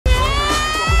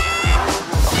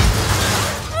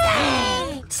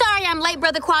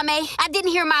Brother Kwame. I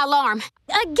didn't hear my alarm.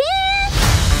 Again?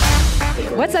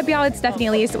 What's up, y'all? It's Stephanie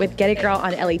Elyse with Get It Girl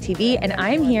on LATV, and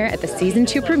I'm here at the Season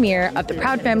 2 premiere of The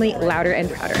Proud Family, Louder and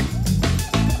Prouder.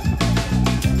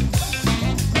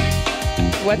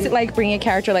 What's it like bringing a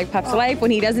character like Puff to life when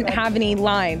he doesn't have any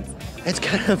lines? It's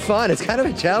kind of fun. It's kind of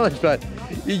a challenge, but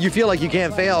you feel like you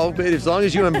can't fail. But as long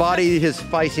as you embody his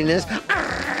feistiness,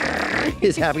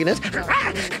 his happiness,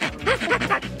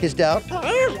 his doubt.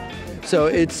 So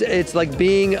it's like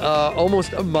being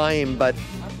almost a mime, but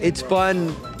it's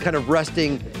fun kind of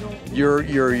wresting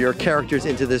your characters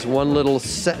into this one little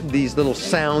these little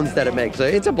sounds that it makes. So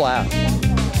it's a blast.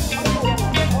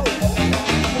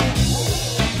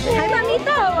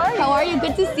 How are you?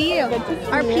 Good to see you.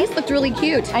 Our piece looked really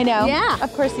cute. I know. Yeah.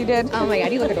 Of course you did. Oh my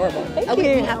God, you look adorable.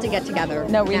 Okay, we have to get together.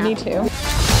 No, we need to.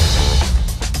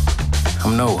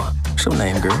 I'm Noah. What's your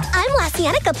name, girl? I'm La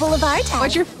Cienega Boulevard.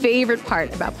 What's your favorite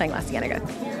part about playing La Cienega?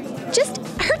 Just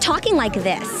her talking like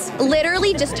this.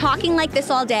 Literally just talking like this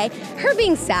all day. Her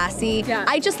being sassy. Yeah.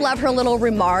 I just love her little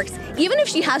remarks. Even if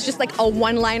she has just like a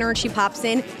one-liner and she pops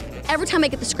in, every time I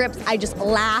get the scripts, I just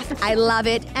laugh. I love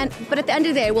it. But at the end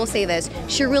of the day, I will say this.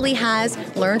 She really has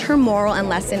learned her moral and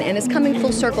lesson and is coming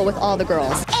full circle with all the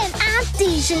girls. And I'm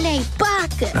Dejanay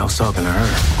Barker. I was talking to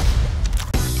her.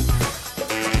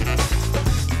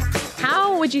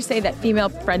 How would you say that female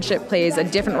friendship plays a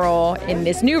different role in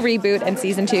this new reboot and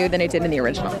Season 2 than it did in the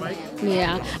original?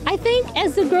 Yeah, I think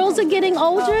as the girls are getting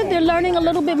older, they're learning a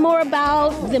little bit more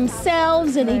about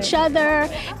themselves and each other.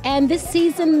 And this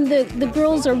season, the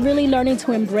girls are really learning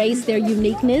to embrace their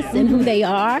uniqueness and who they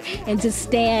are and to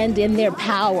stand in their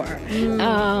power.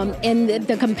 And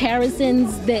the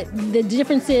comparisons, the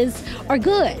differences are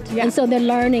good. Yeah. And so they're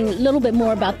learning a little bit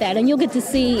more about that. And you'll get to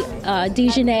see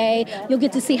Dejanay, you'll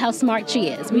get to see how smart she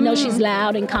is. We know she's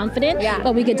loud and confident,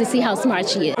 but we get to see how smart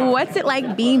she is. What's it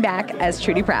like being back as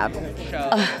Trudy Proud?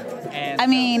 I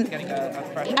mean,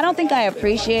 I don't think I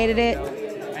appreciated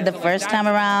it the first time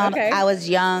around. Okay. I was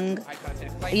young.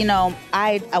 You know,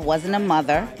 I wasn't a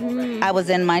mother. I was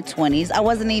in my 20s. I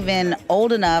wasn't even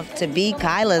old enough to be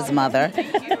Kyla's mother,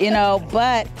 you know,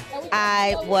 but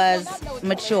I was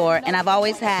mature, and I've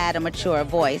always had a mature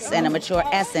voice and a mature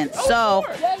essence. So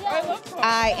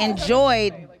I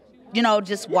enjoyed, you know,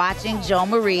 just watching Jo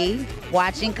Marie,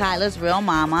 watching Kyla's real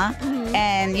mama,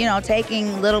 and, you know,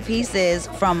 taking little pieces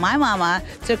from my mama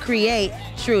to create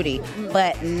Trudy.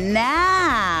 But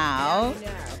now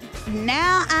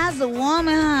as a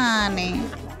woman, honey,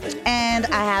 and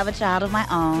I have a child of my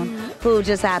own who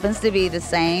just happens to be the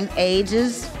same age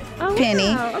as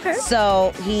Penny. Wow. Okay.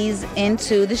 So he's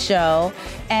into the show,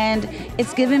 and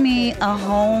it's given me a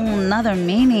whole nother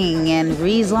meaning and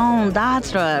raison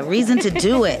d'etre, reason to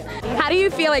do it. How do you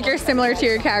feel like you're similar to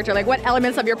your character? Like, what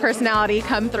elements of your personality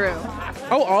come through?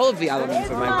 Oh, all of the elements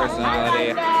of my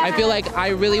personality. I feel like I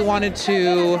really wanted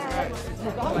to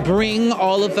bring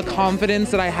all of the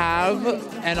confidence that I have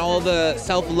and all the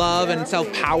self-love and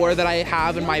self-power that I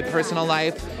have in my personal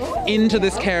life into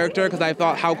this character, because I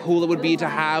thought how cool it would be to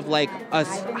have like a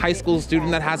high school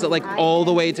student that has it like all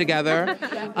the way together.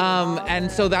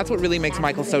 And so that's what really makes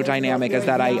Michael so dynamic, is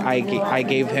that I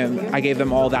gave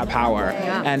them all that power,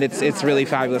 and it's really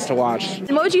fabulous to watch.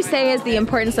 And what would you say is the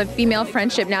importance of female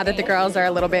friendship now that the girls are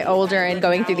a little bit older and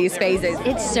going through these phases?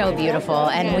 It's so beautiful,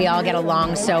 and we all get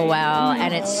along so well,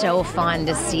 and it's so fun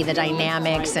to see the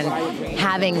dynamics and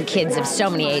having kids of so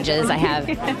many ages. I have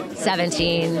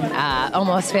 17,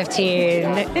 almost 15,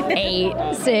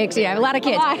 8, 6, you know, I have a lot of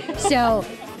kids.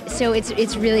 So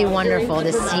it's really wonderful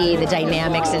to see the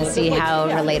dynamics and see how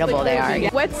relatable they are.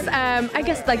 What's, I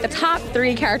guess, like the top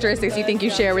 3 characteristics you think you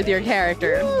share with your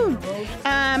character?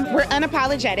 We're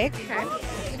unapologetic. Okay.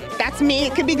 That's me.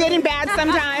 It could be good and bad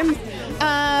sometimes.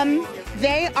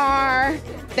 They are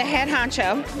the head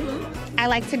honcho. I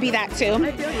like to be that too.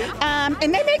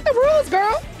 And they make the rules,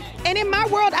 girl. And in my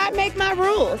world, I make my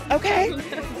rules, okay?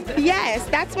 Yes,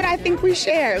 that's what I think we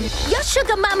share. Your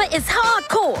sugar mama is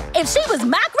hardcore. If she was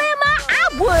my grandma, I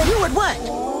would. You would what?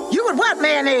 You would what,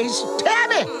 mayonnaise? Tell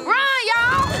me. Run,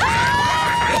 y'all.